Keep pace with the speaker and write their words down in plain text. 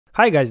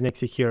Hi guys,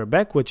 Nexi here,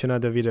 back with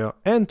another video,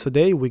 and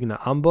today we're gonna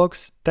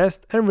unbox,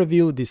 test and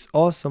review this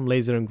awesome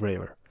laser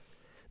engraver.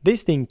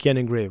 This thing can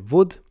engrave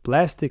wood,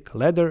 plastic,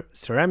 leather,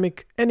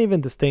 ceramic and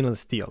even the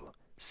stainless steel.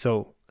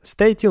 So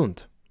stay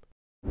tuned!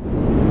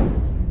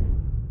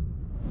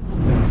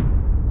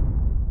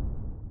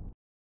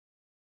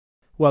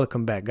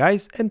 Welcome back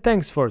guys, and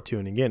thanks for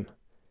tuning in.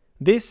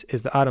 This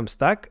is the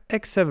ATOMSTACK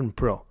X7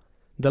 PRO,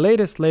 the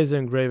latest laser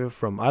engraver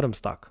from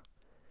ATOMSTACK.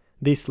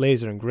 This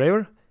laser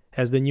engraver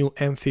has the new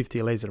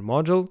M50 laser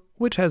module,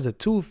 which has a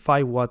 2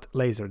 5-watt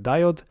laser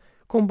diode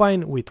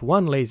combined with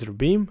one laser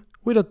beam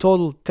with a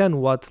total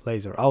 10-watt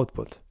laser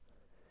output.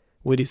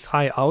 With its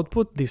high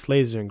output, this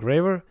laser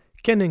engraver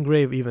can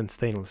engrave even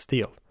stainless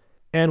steel,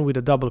 and with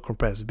a double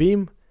compressed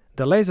beam,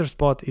 the laser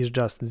spot is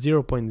just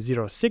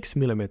 0.06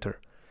 mm,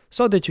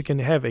 so that you can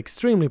have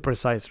extremely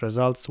precise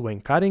results when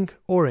cutting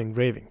or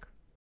engraving.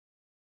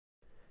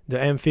 The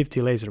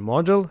M50 laser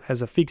module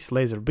has a fixed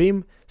laser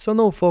beam, so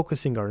no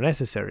focusing are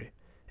necessary,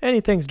 and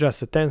it takes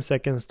just 10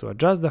 seconds to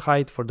adjust the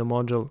height for the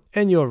module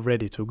and you're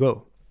ready to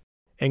go.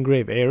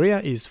 Engrave area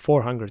is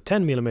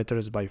 410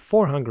 mm by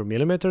 400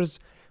 mm,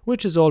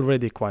 which is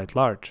already quite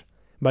large,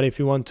 but if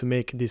you want to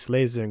make this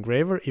laser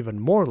engraver even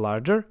more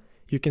larger,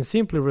 you can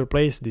simply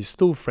replace these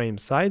two frame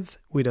sides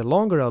with a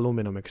longer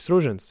aluminum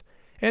extrusions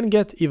and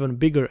get even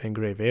bigger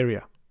engrave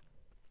area.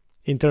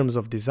 In terms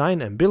of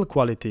design and build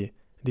quality,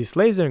 this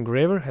laser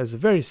engraver has a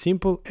very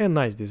simple and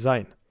nice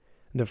design.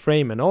 The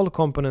frame and all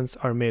components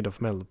are made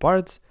of metal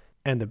parts,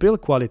 and the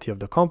build quality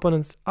of the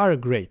components are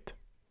great.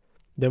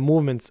 The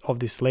movements of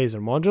this laser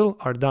module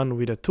are done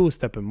with a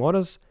two-step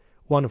motors,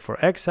 one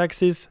for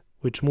X-axis,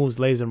 which moves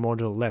laser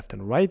module left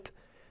and right,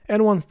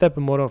 and one-step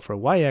motor for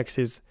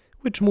Y-axis,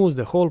 which moves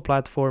the whole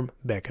platform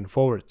back and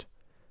forward.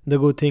 The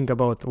good thing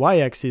about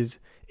Y-axis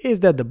is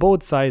that the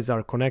both sides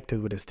are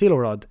connected with a steel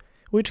rod,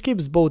 which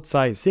keeps both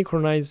sides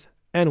synchronized,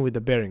 and with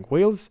the bearing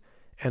wheels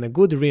and a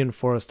good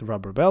reinforced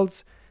rubber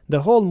belts,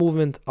 the whole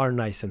movement are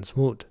nice and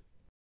smooth.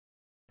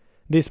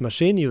 This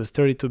machine uses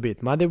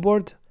 32-bit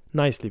motherboard,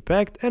 nicely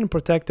packed and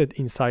protected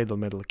inside the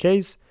metal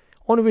case,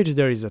 on which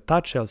there is a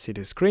touch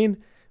LCD screen,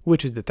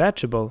 which is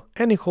detachable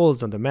and it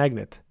holds on the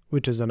magnet,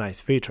 which is a nice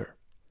feature.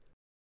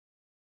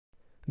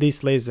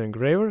 This laser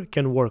engraver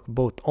can work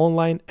both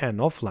online and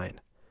offline.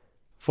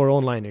 For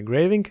online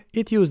engraving,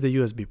 it uses the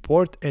USB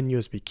port and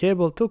USB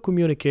cable to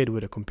communicate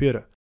with a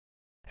computer.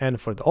 And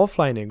for the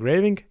offline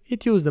engraving,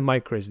 it uses the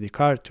microSD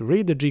card to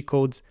read the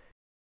G-codes,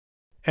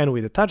 and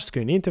with a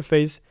touchscreen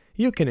interface,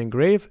 you can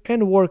engrave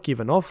and work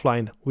even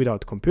offline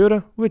without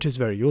computer, which is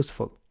very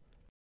useful.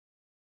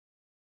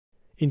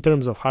 In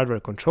terms of hardware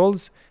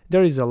controls,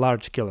 there is a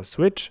large killer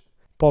switch,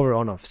 power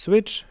on-off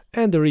switch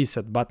and the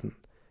reset button.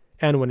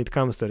 And when it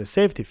comes to the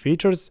safety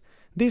features,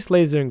 this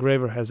laser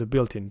engraver has a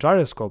built-in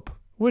gyroscope,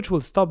 which will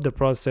stop the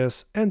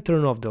process and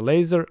turn off the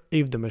laser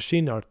if the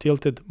machine are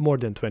tilted more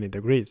than 20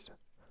 degrees.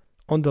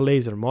 On the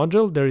laser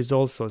module, there is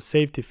also a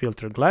safety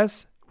filter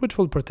glass, which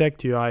will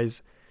protect your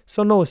eyes,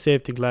 so no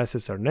safety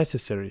glasses are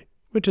necessary,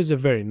 which is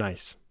very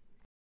nice.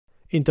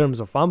 In terms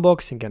of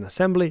unboxing and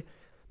assembly,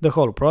 the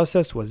whole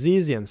process was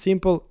easy and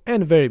simple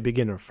and very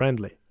beginner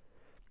friendly.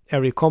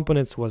 Every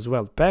component was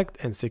well packed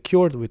and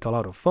secured with a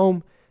lot of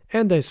foam,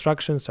 and the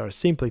instructions are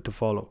simply to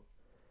follow.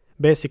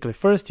 Basically,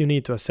 first you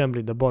need to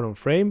assemble the bottom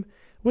frame,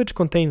 which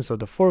contains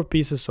the 4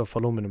 pieces of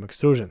aluminum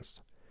extrusions.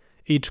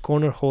 Each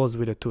corner holds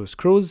with the 2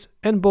 screws,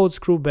 and both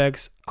screw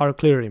bags are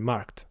clearly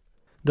marked.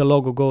 The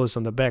logo goes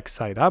on the back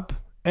side up,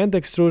 and the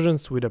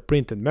extrusions with the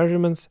printed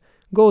measurements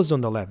goes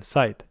on the left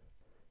side.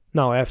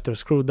 Now, after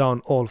screw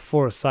down all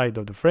 4 sides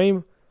of the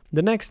frame,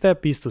 the next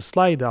step is to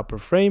slide the upper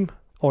frame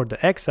or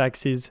the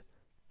X-axis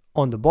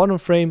on the bottom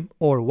frame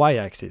or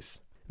Y-axis.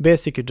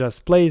 Basically,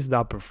 just place the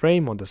upper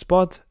frame on the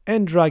spot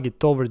and drag it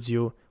towards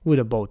you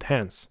with both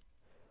hands.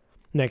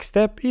 Next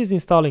step is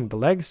installing the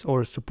legs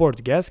or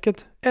support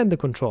gasket and the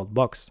control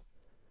box.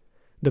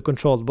 The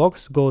control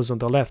box goes on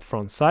the left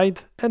front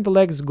side and the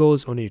legs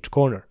goes on each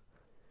corner,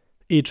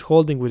 each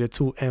holding with the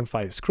 2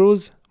 M5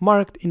 screws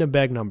marked in a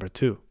bag number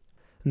 2.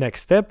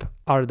 Next step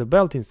are the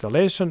belt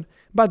installation,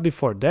 but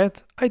before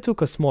that I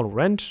took a small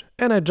wrench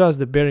and adjust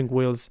the bearing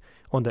wheels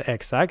on the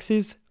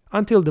X-axis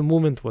until the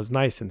movement was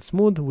nice and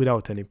smooth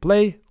without any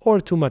play or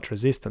too much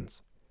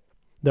resistance.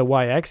 The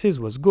Y-axis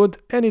was good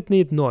and it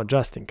needed no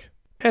adjusting,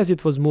 as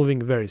it was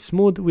moving very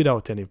smooth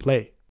without any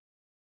play.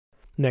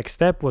 Next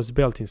step was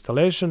belt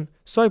installation,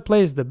 so I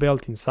placed the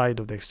belt inside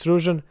of the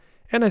extrusion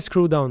and I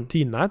screwed down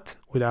T-nut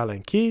with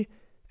Allen key,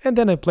 and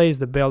then I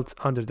placed the belt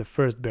under the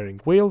first bearing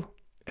wheel,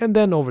 and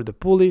then over the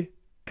pulley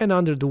and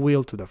under the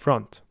wheel to the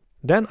front.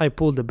 Then I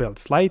pulled the belt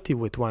slightly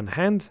with one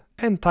hand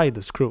and tied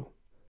the screw.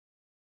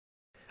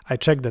 I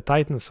checked the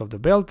tightness of the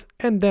belt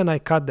and then I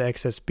cut the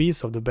excess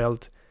piece of the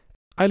belt.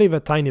 I leave a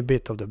tiny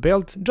bit of the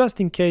belt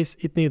just in case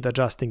it needs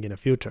adjusting in the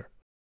future.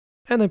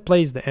 And I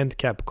place the end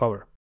cap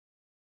cover.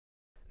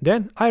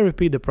 Then I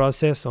repeat the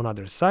process on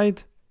other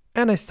side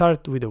and I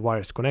start with the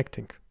wires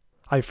connecting.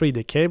 I free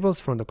the cables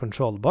from the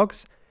control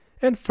box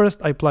and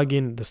first I plug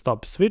in the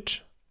stop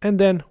switch and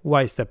then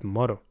Y-step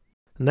motor.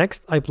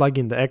 Next, I plug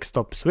in the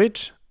X-stop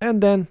switch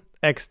and then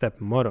X-step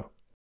motor.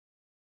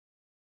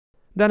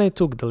 Then I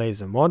took the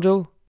laser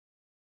module,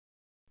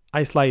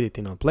 I slide it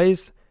in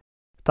place,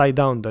 tie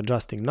down the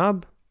adjusting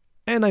knob,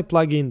 and I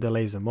plug in the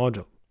laser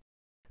module.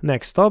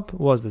 Next stop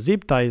was the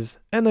zip ties,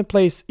 and I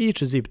place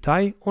each zip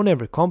tie on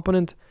every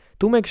component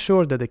to make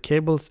sure that the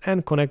cables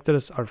and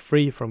connectors are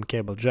free from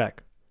cable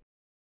jack.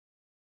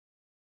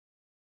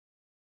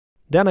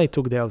 Then I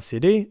took the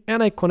LCD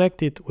and I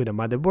connect it with a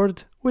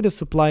motherboard with a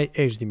supply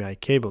HDMI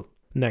cable.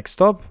 Next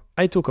stop,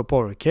 I took a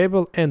power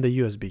cable and the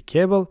USB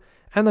cable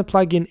and I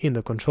plug in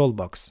the control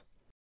box.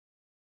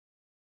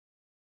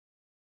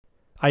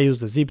 I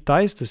used the zip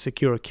ties to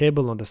secure a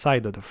cable on the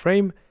side of the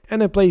frame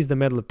and I placed the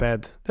metal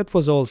pad that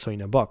was also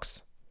in a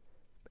box.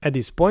 At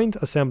this point,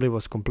 assembly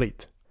was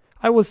complete.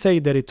 I would say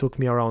that it took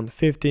me around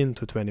 15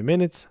 to 20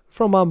 minutes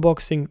from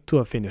unboxing to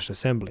a finished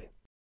assembly.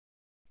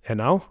 And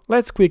now,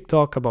 let's quick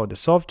talk about the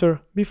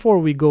software before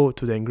we go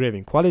to the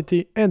engraving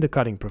quality and the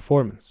cutting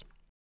performance.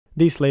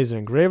 This laser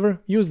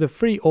engraver used a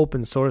free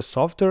open source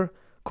software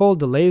called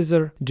the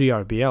Laser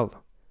GRBL,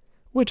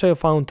 which I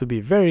found to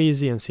be very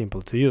easy and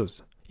simple to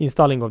use.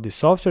 Installing of this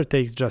software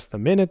takes just a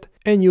minute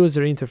and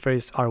user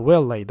interface are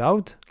well laid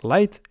out,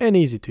 light and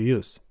easy to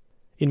use.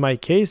 In my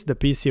case, the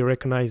PC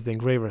recognized the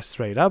engraver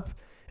straight up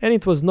and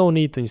it was no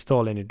need to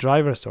install any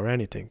drivers or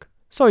anything,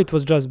 so it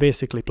was just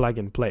basically plug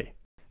and play.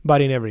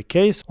 But in every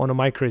case, on a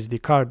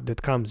microSD card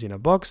that comes in a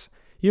box,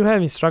 you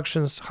have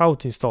instructions how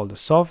to install the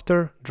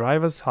software,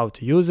 drivers, how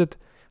to use it,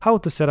 how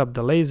to set up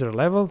the laser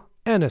level,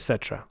 and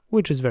etc.,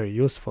 which is very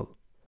useful.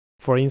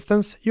 For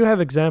instance, you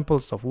have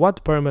examples of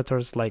what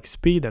parameters like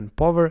speed and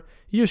power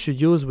you should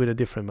use with the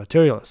different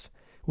materials,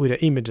 with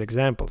the image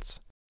examples.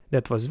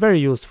 That was very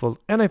useful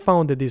and I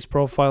found that these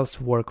profiles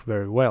work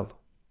very well.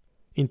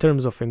 In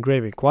terms of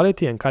engraving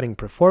quality and cutting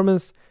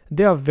performance,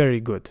 they are very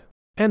good.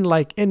 And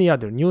like any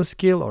other new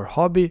skill or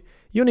hobby,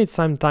 you need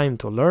some time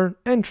to learn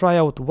and try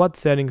out what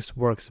settings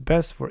works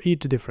best for each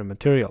different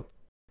material.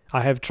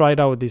 I have tried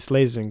out this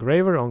laser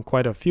engraver on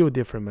quite a few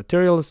different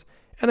materials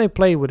and I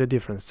play with the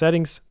different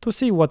settings to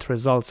see what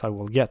results I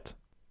will get.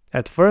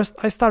 At first,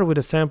 I start with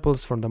the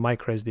samples from the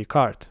microSD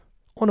card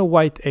on a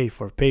white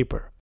A4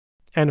 paper.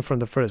 And from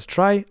the first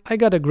try, I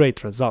got a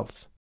great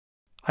result.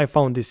 I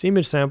found this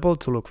image sample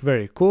to look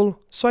very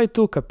cool, so I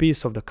took a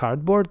piece of the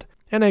cardboard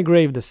and I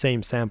engraved the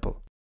same sample.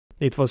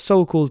 It was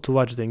so cool to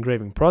watch the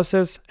engraving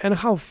process and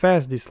how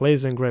fast this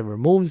laser engraver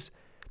moves,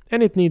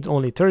 and it needs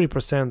only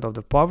 30% of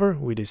the power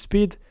with the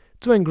speed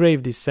to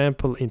engrave this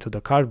sample into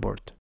the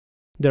cardboard.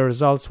 The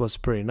results was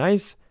pretty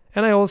nice,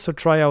 and I also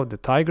try out the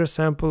tiger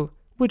sample,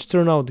 which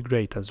turned out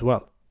great as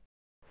well.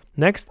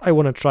 Next, I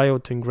want to try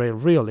out to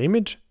engrave real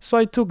image, so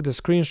I took the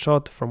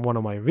screenshot from one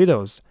of my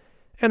videos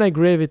and I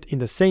engraved it in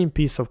the same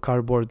piece of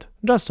cardboard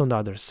just on the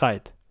other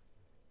side.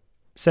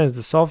 Since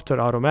the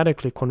software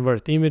automatically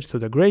converts image to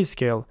the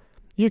grayscale,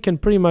 you can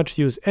pretty much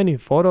use any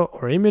photo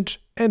or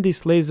image and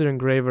this laser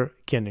engraver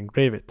can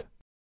engrave it.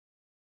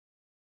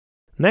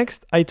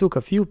 Next, I took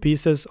a few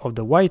pieces of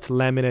the white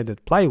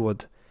laminated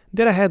plywood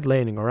that I had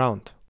laying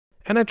around,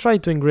 and I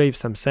tried to engrave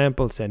some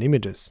samples and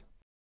images.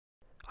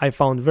 I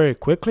found very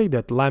quickly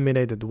that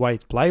laminated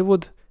white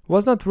plywood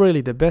was not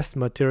really the best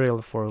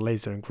material for a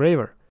laser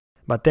engraver,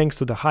 but thanks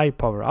to the high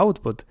power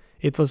output,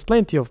 it was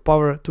plenty of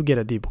power to get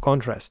a deep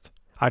contrast.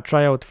 I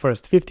tried out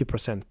first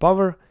 50%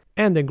 power,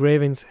 and the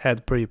engravings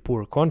had pretty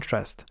poor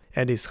contrast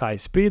at this high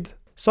speed,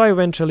 so I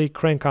eventually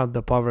cranked out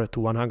the power to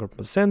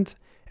 100%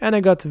 and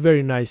I got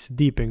very nice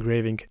deep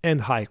engraving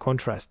and high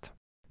contrast.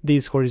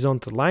 These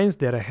horizontal lines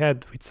that I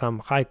had with some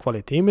high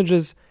quality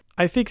images,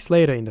 I fixed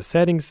later in the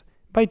settings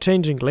by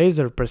changing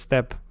laser per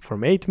step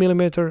from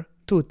 8mm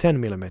to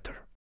 10mm.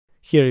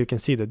 Here you can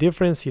see the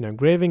difference in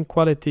engraving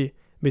quality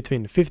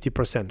between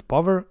 50%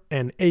 power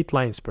and 8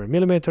 lines per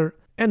millimeter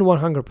and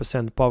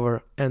 100%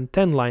 power and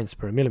 10 lines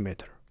per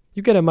millimeter.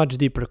 You get a much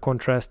deeper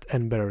contrast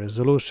and better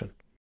resolution.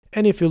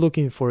 And if you're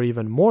looking for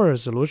even more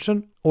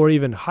resolution or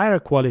even higher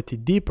quality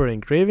deeper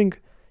engraving,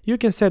 you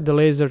can set the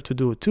laser to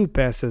do 2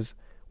 passes,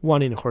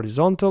 one in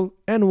horizontal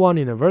and one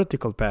in a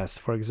vertical pass,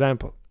 for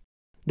example.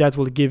 That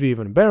will give you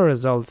even better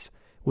results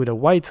with a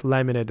white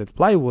laminated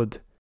plywood,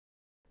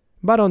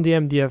 but on the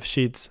MDF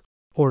sheets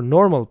or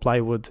normal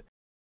plywood,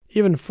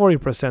 even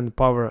 40%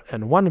 power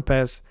and 1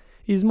 pass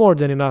is more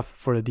than enough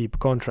for a deep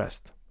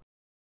contrast.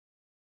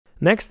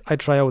 Next, I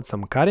try out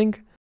some cutting,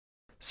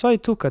 so I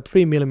took a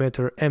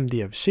 3mm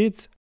MDF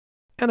sheets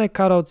and I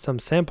cut out some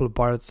sample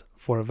parts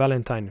for a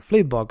Valentine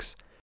flip box,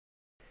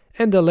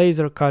 and the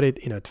laser cut it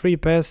in a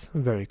 3-pass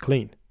very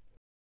clean.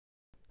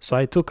 So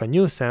I took a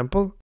new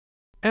sample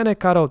and I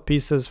cut out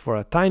pieces for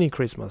a tiny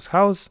Christmas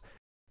house,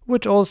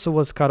 which also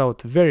was cut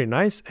out very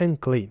nice and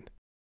clean.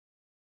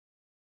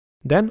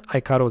 Then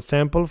I cut out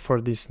sample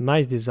for this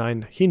nice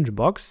design hinge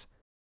box.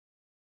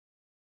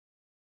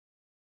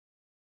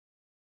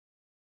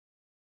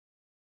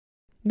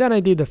 Then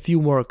I did a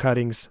few more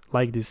cuttings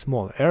like this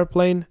small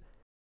airplane,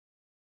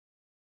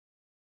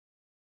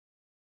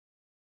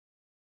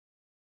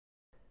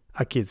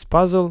 a kid's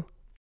puzzle,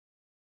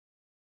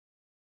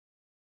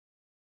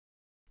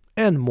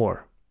 and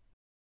more.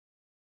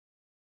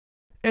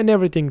 And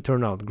everything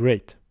turned out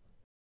great.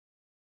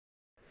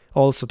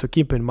 Also to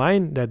keep in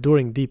mind that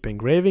during deep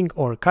engraving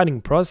or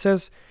cutting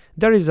process,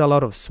 there is a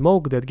lot of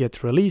smoke that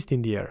gets released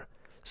in the air,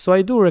 so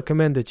I do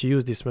recommend that you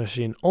use this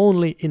machine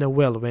only in a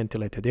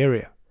well-ventilated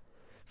area.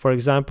 For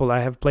example, I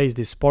have placed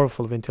this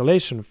powerful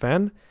ventilation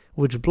fan,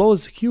 which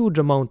blows huge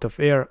amount of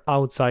air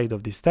outside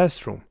of this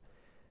test room.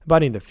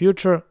 But in the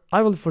future,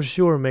 I will for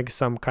sure make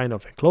some kind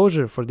of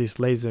enclosure for this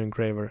laser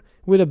engraver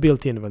with a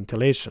built-in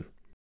ventilation.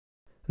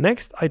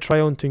 Next, I try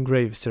on to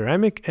engrave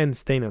ceramic and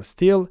stainless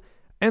steel,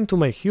 and to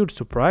my huge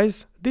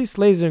surprise, this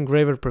laser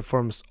engraver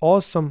performs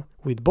awesome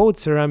with both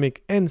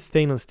ceramic and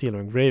stainless steel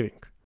engraving.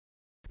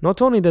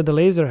 Not only did the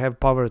laser have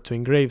power to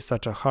engrave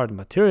such a hard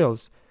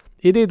materials,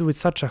 it did with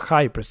such a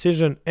high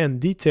precision and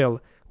detail,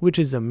 which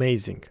is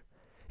amazing.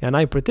 And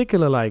I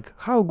particularly like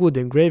how good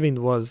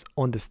engraving was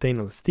on the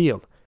stainless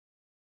steel.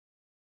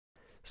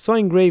 So I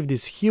engraved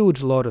this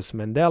huge lotus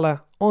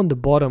mandala on the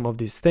bottom of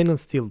this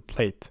stainless steel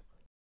plate.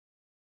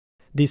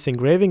 This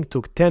engraving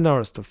took 10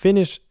 hours to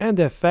finish, and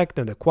the effect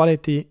and the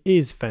quality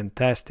is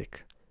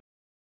fantastic.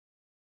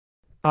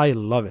 I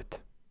love it.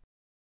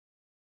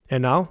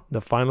 And now,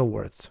 the final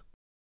words.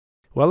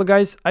 Well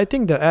guys, I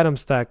think the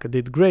ATOMSTACK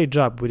did great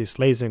job with this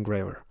laser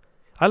engraver.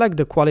 I like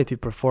the quality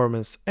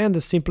performance and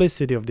the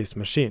simplicity of this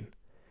machine.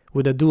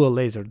 With the dual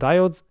laser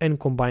diodes and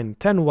combined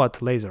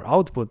 10-watt laser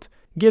output,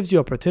 gives you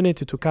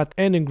opportunity to cut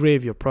and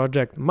engrave your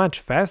project much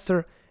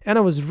faster, and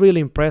I was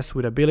really impressed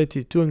with the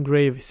ability to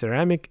engrave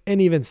ceramic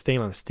and even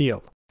stainless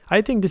steel.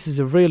 I think this is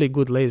a really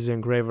good laser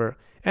engraver,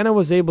 and I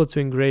was able to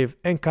engrave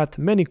and cut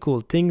many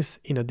cool things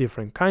in a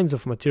different kinds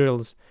of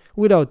materials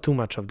without too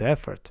much of the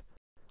effort.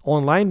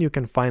 Online you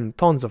can find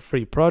tons of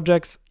free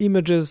projects,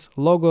 images,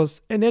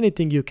 logos and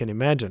anything you can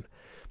imagine.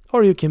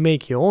 Or you can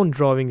make your own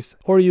drawings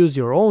or use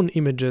your own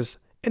images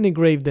and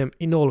engrave them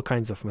in all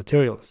kinds of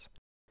materials.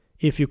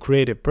 If you're a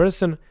creative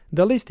person,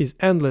 the list is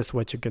endless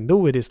what you can do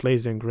with this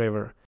laser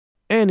engraver.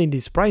 And in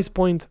this price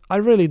point, I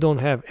really don't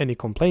have any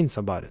complaints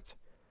about it.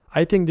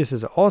 I think this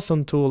is an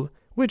awesome tool,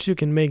 which you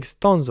can make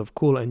tons of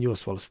cool and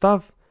useful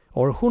stuff,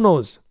 or who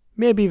knows,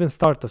 maybe even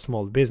start a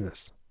small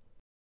business.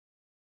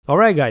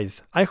 Alright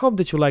guys, I hope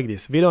that you liked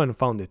this video and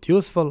found it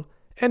useful,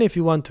 and if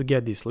you want to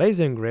get this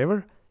laser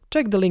engraver,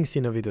 check the links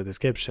in the video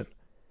description.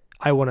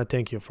 I wanna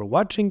thank you for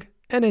watching,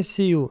 and I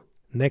see you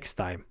next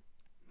time.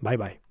 Bye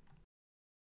bye.